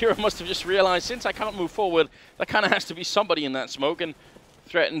Cold Zero must have just realized, since I can't move forward, there kind of has to be somebody in that smoke, and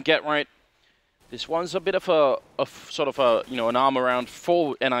Threat and Get Right. This one's a bit of a sort of a, you know, an armor round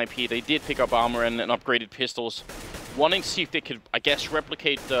for NIP. They did pick up armor and upgraded pistols, wanting to see if they could, I guess,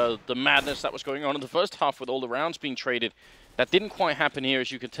 replicate the madness that was going on in the first half with all the rounds being traded. That didn't quite happen here,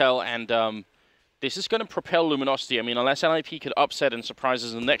 as you could tell, and this is going to propel Luminosity. I mean, unless NIP could upset and surprise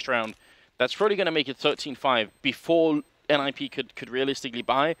us in the next round, that's really going to make it 13-5 before NIP could realistically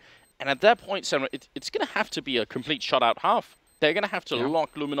buy. And at that point, Senra, it's going to have to be a complete shutout half. They're going to have to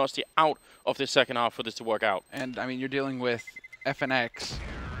lock Luminosity out of this second half for this to work out. And, I mean, you're dealing with FNX,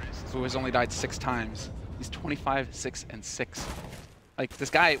 who has only died 6 times. He's 25, 6, and 6. Like, this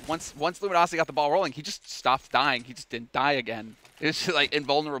guy, once Luminosity got the ball rolling, he just stopped dying. He just didn't die again. It was just, like,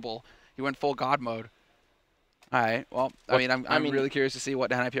 invulnerable. He went full God mode. All right, well, I mean, I'm really curious to see what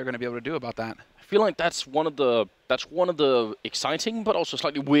NIP are going to be able to do about that. I feel like that's one of the exciting but also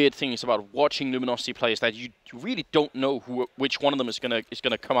slightly weird things about watching Luminosity play, is that you really don't know which one of them is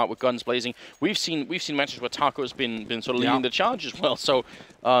gonna come out with guns blazing. We've seen matches where Taco has been sort of leading the charge as well. So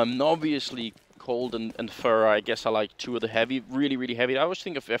obviously Cold and Fur, I guess, are like 2 of the really heavy. I always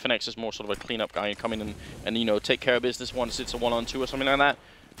think of FNX as more sort of a cleanup guy and come in and you know, take care of business once it's a 1-on-2 or something like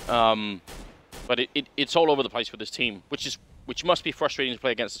that. But it's all over the place with this team, which must be frustrating to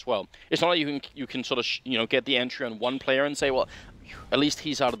play against as well. It's not like you can sort of you know, get the entry on one player and say, well, at least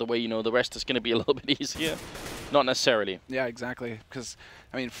he's out of the way, you know, the rest is going to be a little bit easier. Not necessarily. Yeah, exactly. Because,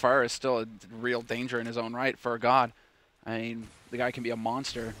 I mean, Fur is still a real danger in his own right. Fur God. I mean, the guy can be a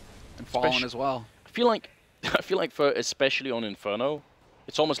monster and fallen as well. I feel like Fur, especially on Inferno,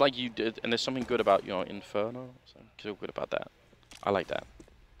 it's almost like you did, and there's something good about, you know, Inferno. So I feel good about that. I like that.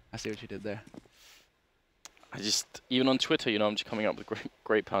 I see what you did there. Even on Twitter, you know, I'm just coming up with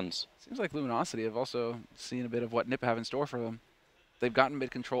great puns. Seems like Luminosity have also seen a bit of what NIP have in store for them. They've gotten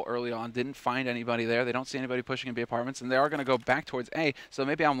mid-control early on, didn't find anybody there. They don't see anybody pushing in B apartments, and they are going to go back towards A. So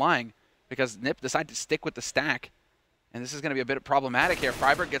maybe I'm lying, because NIP decided to stick with the stack. And this is going to be a bit problematic here.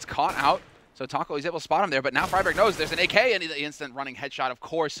 Freiberg gets caught out, so Taco is able to spot him there. But now Freiberg knows there's an AK in the instant running headshot, of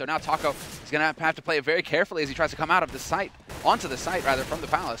course. So now Taco is going to have to play it very carefully as he tries to come out of the site, onto the site, rather, from the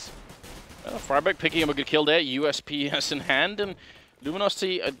Palace. Freiberg picking up a good kill there, USPS in hand, and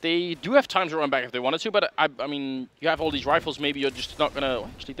Luminosity, they do have time to run back if they wanted to, but I mean, you have all these rifles, maybe you're just not going to...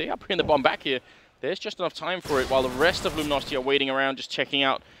 Actually, they are bringing the bomb back here. There's just enough time for it, while the rest of Luminosity are waiting around, just checking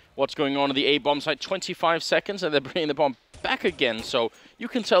out what's going on at the A bomb site. 25 seconds, and they're bringing the bomb back again, so you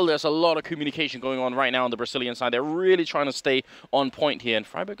can tell there's a lot of communication going on right now on the Brazilian side. They're really trying to stay on point here, and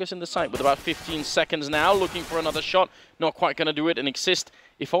Freiberg is in the site with about 15 seconds now, looking for another shot. Not quite going to do it, and Exist,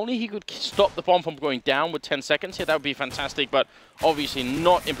 if only he could stop the bomb from going down with 10 seconds here, that would be fantastic, but obviously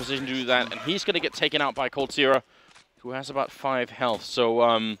not in position to do that, and he's going to get taken out by Cold Zero, who has about 5 health.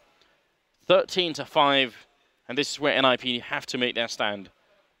 So 13-5, and this is where NIP have to make their stand.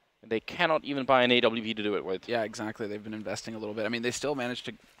 They cannot even buy an AWP to do it with. Yeah, exactly. They've been investing a little bit. I mean, they still managed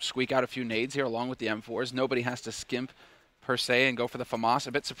to squeak out a few nades here along with the M4s. Nobody has to skimp, per se, and go for the FAMAS.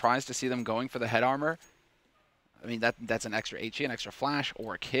 A bit surprised to see them going for the head armor. I mean, that's an extra HE, an extra flash,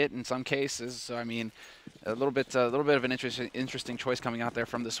 or a kit in some cases. So, I mean, a little bit of an interesting choice coming out there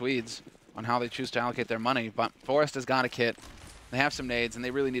from the Swedes on how they choose to allocate their money. But Forest has got a kit. They have some nades, and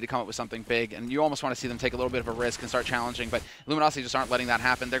they really need to come up with something big. And you almost want to see them take a little bit of a risk and start challenging. But Luminosity just aren't letting that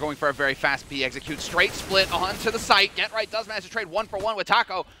happen. They're going for a very fast B execute. Straight split onto the site. Get Right does manage to trade 1-for-1 with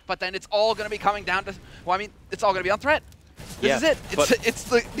Taco. But then it's all going to be coming down to... Well, I mean, it's all going to be on Threat. This is it. It's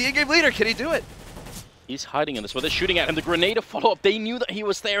the in-game leader. Can he do it? He's hiding in this, but they're shooting at him. The grenade follow-up, they knew that he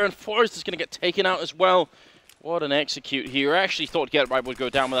was there, and Forrest is going to get taken out as well. What an execute here. I actually thought Get Right would go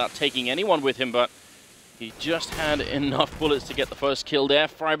down without taking anyone with him, but he just had enough bullets to get the first kill there.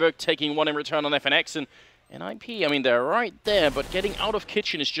 Freiburg taking one in return on FNX, and IP, I mean, they're right there, but getting out of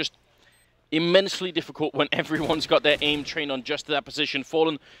kitchen is just immensely difficult when everyone's got their aim trained on just that position.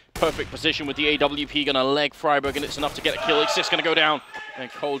 Fallen, perfect position with the AWP, gonna leg Freiburg, and it's enough to get a kill. Exist gonna go down,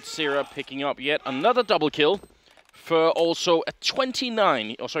 and Cold Sierra picking up yet another double kill for also a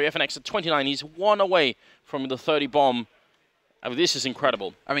 29. Oh, sorry, FNX at 29. He's one away from the 30 bomb. I mean, this is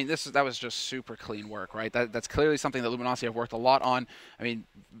incredible. I mean, that was just super clean work, right? That's clearly something that Luminosity have worked a lot on. I mean,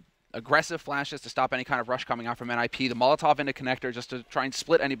 aggressive flashes to stop any kind of rush coming out from NIP. The Molotov into connector just to try and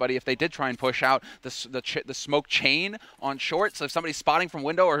split anybody if they did try and push out. The smoke chain on short, so if somebody's spotting from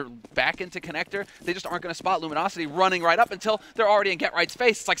window or back into connector, they just aren't going to spot Luminosity running right up until they're already in Get Right's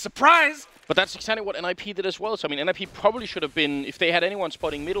face. It's like, surprise! But that's exactly what NIP did as well. So, I mean, NIP probably should have been, if they had anyone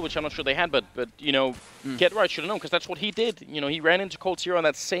spotting middle, which I'm not sure they had, but you know, Get Right should have known, because that's what he did. You know, he ran into Cold Zero in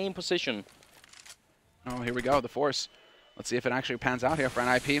that same position. Oh, here we go, the Force. Let's see if it actually pans out here for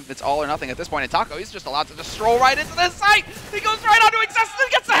NIP. It's all or nothing at this point. And Taco, he's just allowed to just stroll right into this site. He goes right onto Exist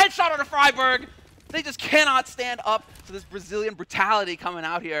and gets the headshot on a Freiburg. They just cannot stand up to this Brazilian brutality coming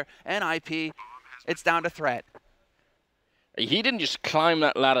out here. NIP, it's down to threat. He didn't just climb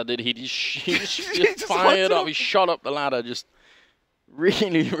that ladder, did he? He just fired up. He shot up the ladder. Just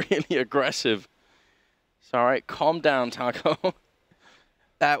really, really aggressive. It's all right. Calm down, Taco.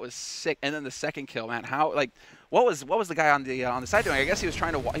 That was sick. And then the second kill, man. How, like, what was the guy on the side doing? I guess he was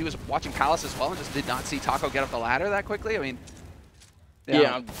he was watching Palace as well and just did not see Taco get up the ladder that quickly. I mean,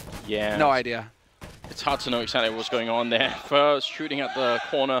 yeah. No idea. It's hard to know exactly what's going on there. First, shooting at the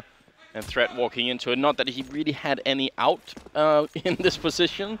corner, and Threat walking into it. Not that he really had any out in this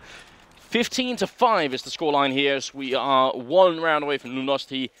position. 15-5 is the scoreline here, as we are one round away from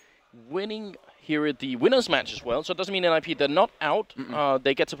Luminosity winning here at the winners match as well. So it doesn't mean NIP, they're not out.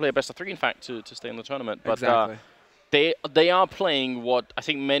 They get to play a best of 3, in fact, to stay in the tournament. But exactly. They are playing what I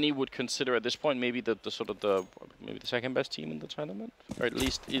think many would consider at this point maybe the second best team in the tournament, or at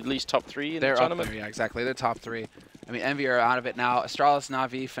least top 3 in the tournament. They're up there, yeah, exactly. They're top 3. I mean, Envy are out of it now. Astralis,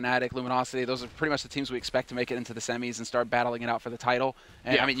 Na'Vi, Fnatic, Luminosity, those are pretty much the teams we expect to make it into the semis and start battling it out for the title.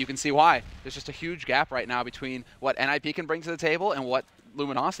 And I mean, you can see why. There's just a huge gap right now between what NIP can bring to the table and what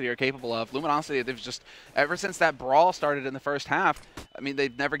Luminosity are capable of. Luminosity, they've just, ever since that brawl started in the first half, I mean,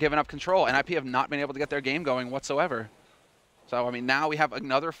 they've never given up control. NIP have not been able to get their game going whatsoever. So, I mean, now we have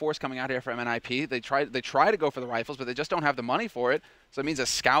another force coming out here from NIP. They try to go for the rifles, but they just don't have the money for it. So it means a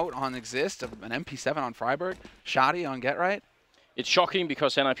Scout on Exist, an MP7 on Freiburg, Shoddy on Get Right. It's shocking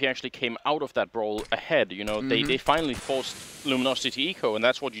because NIP actually came out of that brawl ahead. You know, they finally forced Luminosity to eco, and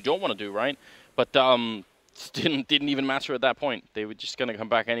that's what you don't want to do, right? But didn't even matter at that point. They were just going to come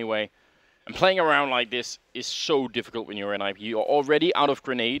back anyway. And playing around like this is so difficult when you're NIP. You're already out of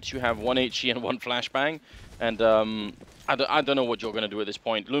grenades. You have 1 HE and 1 flashbang. And I don't know what you're going to do at this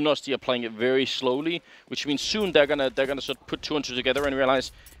point. Luminosity are playing it very slowly, which means soon they're gonna sort of put 2 and 2 together and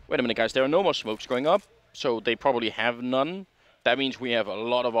realize, wait a minute, guys, there are no more smokes going up. So they probably have none. That means we have a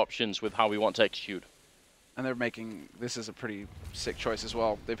lot of options with how we want to execute. And they're making, this is a pretty sick choice as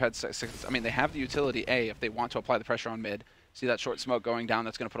well. They've had 6, I mean, they have the utility A if they want to apply the pressure on mid. See that short smoke going down,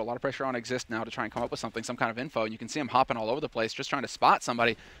 that's going to put a lot of pressure on Exist now to try and come up with something, some kind of info. And you can see him hopping all over the place, just trying to spot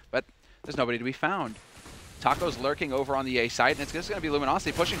somebody, but there's nobody to be found. Taco's lurking over on the A site, and it's just going to be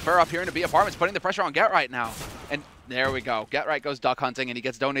Luminosity pushing Fur up here into B Apartments, putting the pressure on Get Right now. And there we go. Get Right goes duck hunting, and he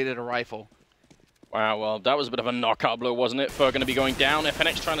gets donated a rifle. Wow, well, that was a bit of a knockout blow, wasn't it? Fur going to be going down.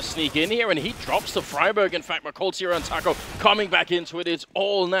 FNX trying to sneak in here, and he drops to Freiburg, in fact, but Cold Zero and Taco coming back into it. It's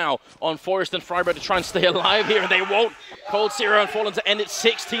all now on Forrest and Freiburg to try and stay alive here, and they won't. Cold Zero and Fallen to end it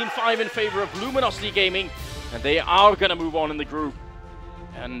 16-5 in favor of Luminosity Gaming, and they are going to move on in the group.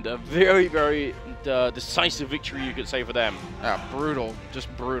 And a very, very decisive victory, you could say, for them. Yeah, brutal, just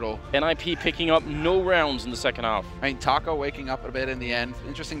brutal. NIP picking up no rounds in the second half. I mean, Taco waking up a bit in the end.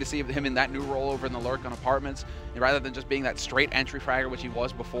 Interesting to see him in that new role over in the lurk on Apartments. And rather than just being that straight entry fragger, which he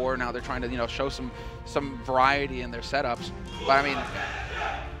was before, now they're trying to, you know, show some variety in their setups. But I mean,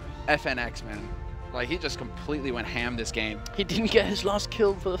 FNX, man. Like, he just completely went ham this game. He didn't get his last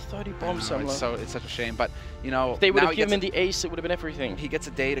kill for the 30 bombs. It's such a shame. But, you know, if they would have given him the ace, it would have been everything. He gets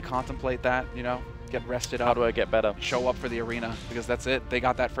a day to contemplate that, you know, get rested up. How do I get better? Show up for the arena, because that's it. They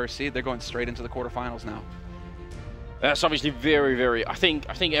got that first seed. They're going straight into the quarterfinals now. That's obviously very, very. I think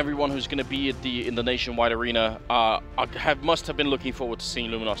everyone who's going to be at in the nationwide arena must have been looking forward to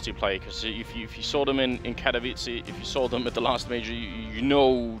seeing Luminosity play, because if you saw them in Katowice, if you saw them at the last major, you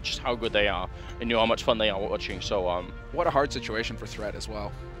know just how good they are and you know how much fun they are watching. So what a hard situation for Threat as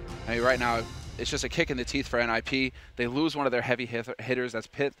well. I mean, right now it's just a kick in the teeth for NIP. They lose one of their heavy hitters. That's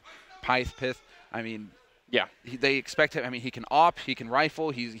Pyth. I mean. Yeah, they expect him. I mean, he can op, he can rifle.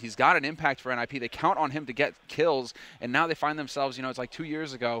 He's got an impact for NIP. They count on him to get kills, and now they find themselves. You know, it's like 2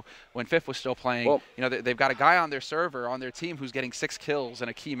 years ago when Fifth was still playing. Well, you know, they've got a guy on their server, on their team, who's getting 6 kills in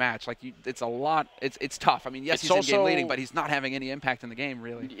a key match. Like, it's a lot. It's tough. I mean, yes, he's in-game leading, but he's not having any impact in the game,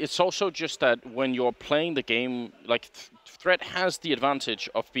 really. It's also just that when you're playing the game, like Threat has the advantage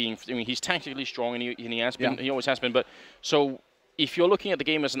of being. I mean, he's tactically strong, and he has been. Yeah. He always has been. But so. If you're looking at the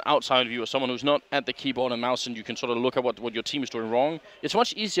game as an outside viewer, someone who's not at the keyboard and mouse, and you can sort of look at what your team is doing wrong, it's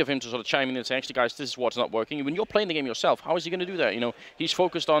much easier for him to sort of chime in and say, actually, guys, this is what's not working. When you're playing the game yourself, how is he going to do that? You know, he's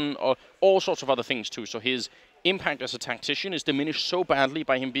focused on all sorts of other things, too. So his impact as a tactician is diminished so badly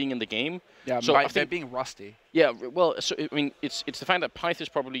by him being in the game. Yeah, so by being rusty. Yeah, well, so, I mean, it's the fact that Pyth is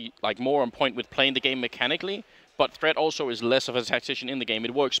probably like more on point with playing the game mechanically, but Threat also is less of a tactician in the game.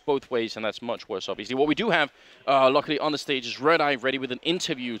 It works both ways, and that's much worse, obviously. What we do have, luckily, on the stage is Red Eye ready with an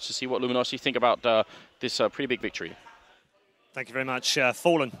interview to see what Luminosity think about this pretty big victory. Thank you very much,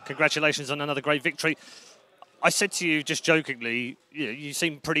 Fallen. Congratulations on another great victory. I said to you, just jokingly, you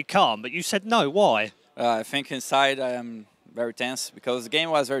seem pretty calm, but you said no. Why? I think inside I am very tense because the game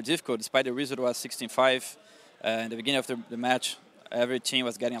was very difficult, despite the result was 16-5. In the beginning of the match, every team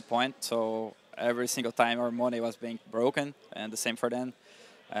was getting a point, so every single time our money was being broken, and the same for them.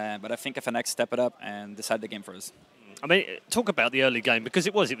 But I think FNX stepped it up and decided the game for us. I mean, talk about the early game, because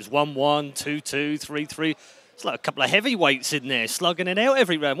it was 1-1, 2-2, 3-3. It's like a couple of heavyweights in there, slugging it out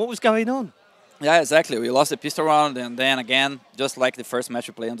every round. What was going on? Yeah, exactly. We lost the pistol round, and then again, just like the first match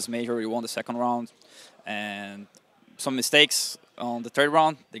we played on this major, we won the second round. And some mistakes on the third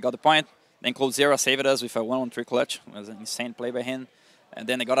round, they got the point. Then Cold Zero saved us with a 1-on-3 clutch. It was an insane play by him. And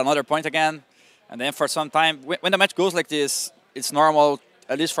then they got another point again. And then for some time, when the match goes like this, it's normal,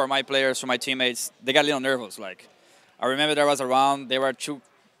 at least for my players, for my teammates, they got a little nervous. Like, I remember there was a round, they were too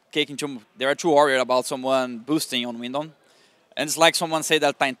worried about someone boosting on Window. And it's like someone said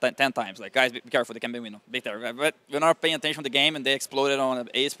that 10 times, like, guys, be careful, they can be Window. Be there. But we're not paying attention to the game, and they exploded on an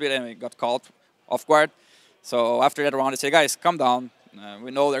A split, and we got caught off guard. So after that round, I said, guys, calm down.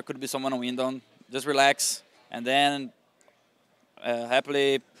 We know there could be someone on Window. Just relax. And then,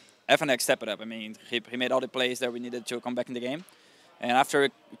 happily, FNX stepped it up. I mean, he made all the plays that we needed to come back in the game. And after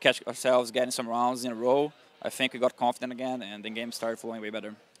we catch ourselves getting some rounds in a row, I think we got confident again, and the game started flowing way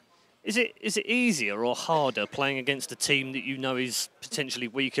better. Is it easier or harder playing against a team that you know is potentially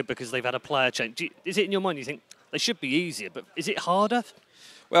weaker because they've had a player change? Is it in your mind you think they should be easier, but is it harder?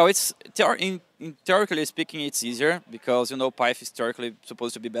 Well, it's theoretically speaking, it's easier because, you know, Pyth is theoretically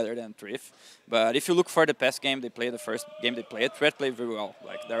supposed to be better than Thrift. But if you look for the past game they played, the first game they played, Threat played very well.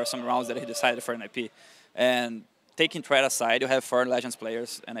 Like, there are some rounds that he decided for NIP. And taking Threat aside, you have 4 Legends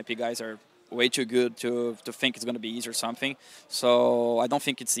players. NIP guys are way too good to think it's going to be easy or something. So I don't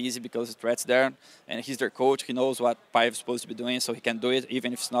think it's easy because Threat's there. And he's their coach. He knows what Pyth is supposed to be doing, so he can do it.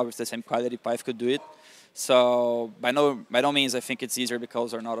 Even if it's not with the same quality, Pyth could do it. So by no means I think it's easier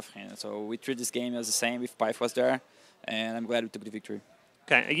because or not of him. So we treat this game as the same if Pyth was there, and I'm glad we took the victory.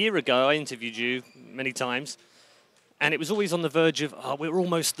 Okay, a year ago I interviewed you many times, and it was always on the verge of, oh, we're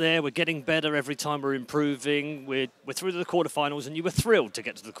almost there, we're getting better every time, we're improving, we're through to the quarterfinals, and you were thrilled to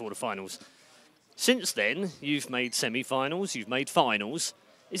get to the quarterfinals. Since then, you've made semi-finals, you've made finals.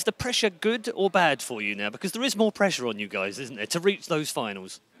 Is the pressure good or bad for you now? Because there is more pressure on you guys, isn't there, to reach those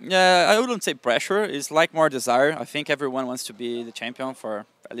finals? Yeah, I wouldn't say pressure. It's like more desire. I think everyone wants to be the champion for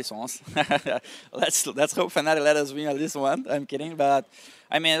at least once. Let's hope Fnatic let us win at least one. I'm kidding. But,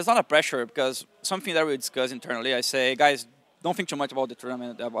 I mean, it's not a pressure because something that we discuss internally, I say, guys, don't think too much about the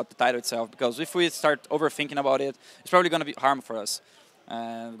tournament, about the title itself, because if we start overthinking about it, it's probably going to be harmful for us.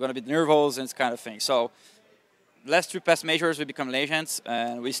 We're going to be nervous and this kind of thing. So, last 3 past majors, we become legends,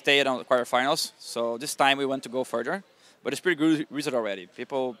 and we stayed on the quarterfinals. So this time we want to go further. But it's pretty good result already.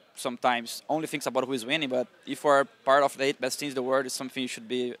 People sometimes only think about who is winning, but if we're part of the 8 best teams in the world, it's something you should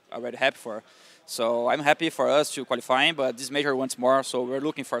be already happy for. So I'm happy for us to qualify, but this major wants more, so we're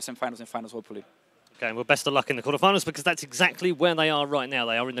looking for semifinals and finals, hopefully. Okay, well, best of luck in the quarterfinals, because that's exactly where they are right now.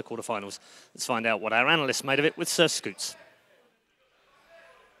 They are in the quarterfinals. Let's find out what our analysts made of it with Sir Scoots.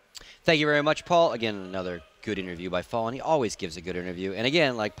 Thank you very much, Paul. Again, another good interview by Fall, and he always gives a good interview. And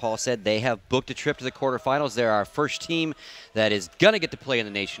again, like Paul said, they have booked a trip to the quarterfinals. They're our first team that is going to get to play in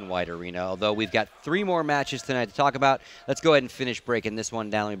the Nationwide Arena, although we've got 3 more matches tonight to talk about. Let's go ahead and finish breaking this one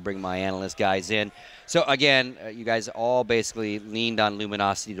down. Let me bring my analyst guys in. So again, you guys all basically leaned on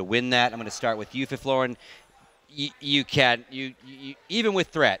Luminosity to win that. I'm going to start with you, Fifth Lauren. You even with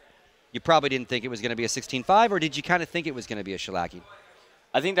Threat, you probably didn't think it was going to be a 16-5, or did you kind of think it was going to be a shellacking?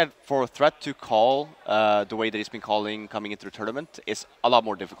 I think that for Threat to call the way that he's been calling coming into the tournament is a lot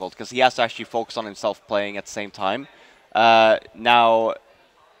more difficult because he has to actually focus on himself playing at the same time. Now,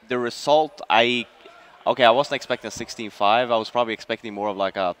 the result, I wasn't expecting a 16-5. I was probably expecting more of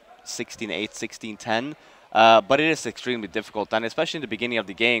like a 16-8, 16-10. But it is extremely difficult, and especially in the beginning of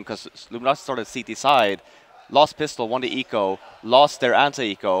the game because Luminosity started CT side, lost pistol, won the eco, lost their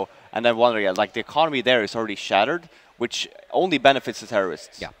anti-eco, and then won again. Like the economy there is already shattered, which only benefits the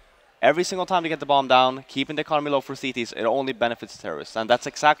terrorists. Yeah. Every single time they get the bomb down, keeping the economy low for CTs, it only benefits the terrorists. And that's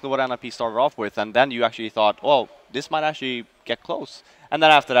exactly what NIP started off with. And then you actually thought, well, this might actually get close. And then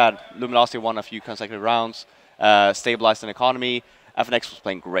after that, Luminosity won a few consecutive rounds, stabilized an economy. FNX was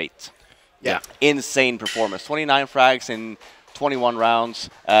playing great. Yeah. Insane performance. 29 frags in 21 rounds,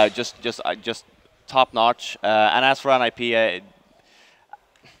 just top notch. And as for NIP,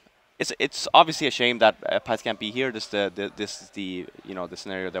 it's obviously a shame that Pat can't be here. This is the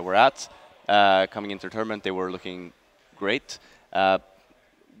scenario that we're at. Coming into the tournament, they were looking great.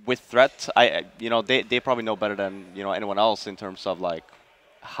 With Threat, they probably know better than anyone else in terms of like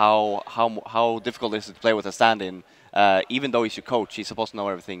how difficult it is to play with a stand-in. Even though he's your coach, he's supposed to know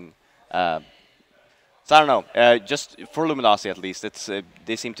everything. So I don't know. Just for Luminosity at least,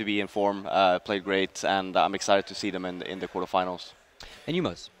 they seem to be in form, played great, and I'm excited to see them in the quarterfinals. And you,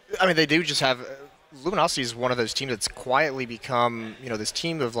 Mos? I mean, they do just have Luminosity is one of those teams that's quietly become, this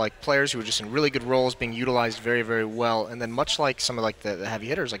team of like players who are just in really good roles, being utilized very, very well. And then much like some of like the heavy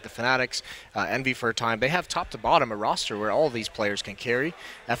hitters, like the Fanatics, Envy for a time, they have top to bottom a roster where all of these players can carry.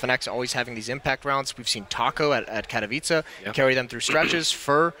 FNX always having these impact rounds. We've seen Taco at Katowice carry them through stretches.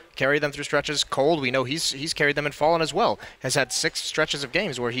 Fur carry them through stretches. Cold, we know he's carried them in Fallen as well. Has had 6 stretches of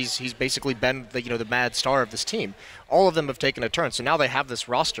games where he's basically been the mad star of this team. All of them have taken a turn, so now they have this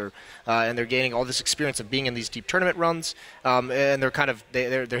roster, and they're gaining all this experience of being in these deep tournament runs, and they're kind of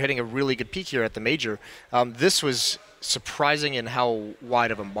they're hitting a really good peak here at the major. This was surprising in how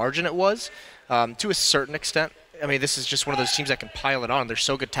wide of a margin it was, to a certain extent. I mean, this is just one of those teams that can pile it on. They're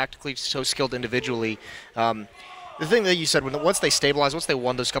so good tactically, so skilled individually. The thing that you said, once they stabilized, once they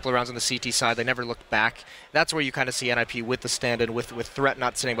won those couple of rounds on the CT side, they never looked back. That's where you kind of see NIP with the stand-in, with Threat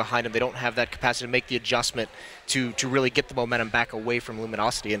not sitting behind them. They don't have that capacity to make the adjustment to really get the momentum back away from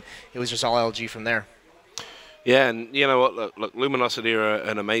Luminosity, and it was just all LG from there. Yeah, and you know what? Look, Luminosity are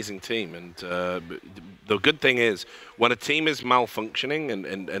an amazing team, and the good thing is when a team is malfunctioning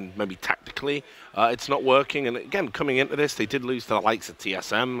and maybe tactically it's not working. And again, coming into this, they did lose to the likes of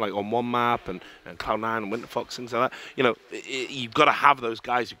TSM, like on one map, and Cloud9 and Winterfox, things like that. You've got to have those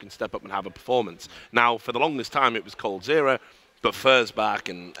guys who can step up and have a performance. Now, for the longest time, it was Cold Zero, but Fur's back,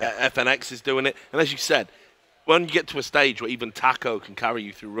 and FNX is doing it. And as you said, when you get to a stage where even Taco can carry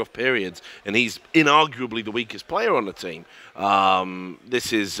you through rough periods, and he's inarguably the weakest player on the team,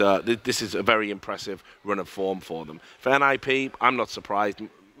 this is a very impressive run of form for them. For NIP, I'm not surprised.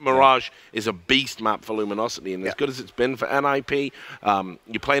 Mirage is a beast map for Luminosity, and as good as it's been for NIP,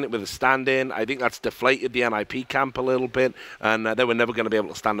 you're playing it with a stand-in. I think that's deflated the NIP camp a little bit, and they were never going to be able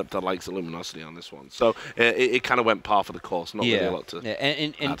to stand up to the likes of Luminosity on this one. So it kind of went par for the course. Not really a lot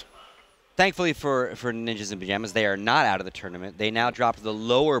to add. Thankfully for Ninjas in Pyjamas, they are not out of the tournament. They now drop to the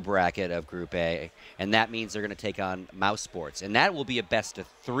lower bracket of Group A, and that means they're going to take on Mouse Sports. And that will be a best of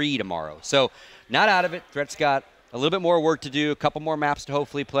 3 tomorrow. So not out of it. Threat's got a little bit more work to do, a couple more maps to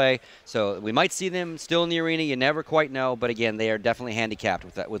hopefully play. So we might see them still in the arena. You never quite know. But, again, they are definitely handicapped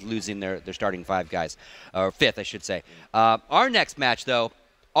with that, with losing their starting 5 guys, or 5th, I should say. Our next match, though,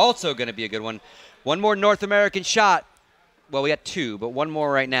 also going to be a good one. One more North American shot. Well, we got 2, but one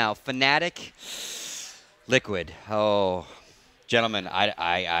more right now. Fnatic, Liquid. Oh, gentlemen,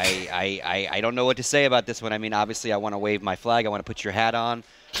 I don't know what to say about this one. I mean, obviously, I want to wave my flag. I want to put your hat on.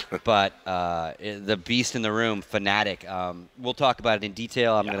 But the beast in the room, Fnatic. We'll talk about it in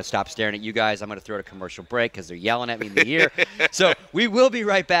detail. I'm going to stop staring at you guys. I'm going to throw it a commercial break because they're yelling at me in the ear. So we will be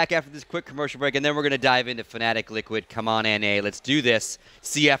right back after this quick commercial break, and then we're going to dive into Fnatic, Liquid. Come on, NA. Let's do this.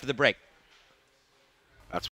 See you after the break.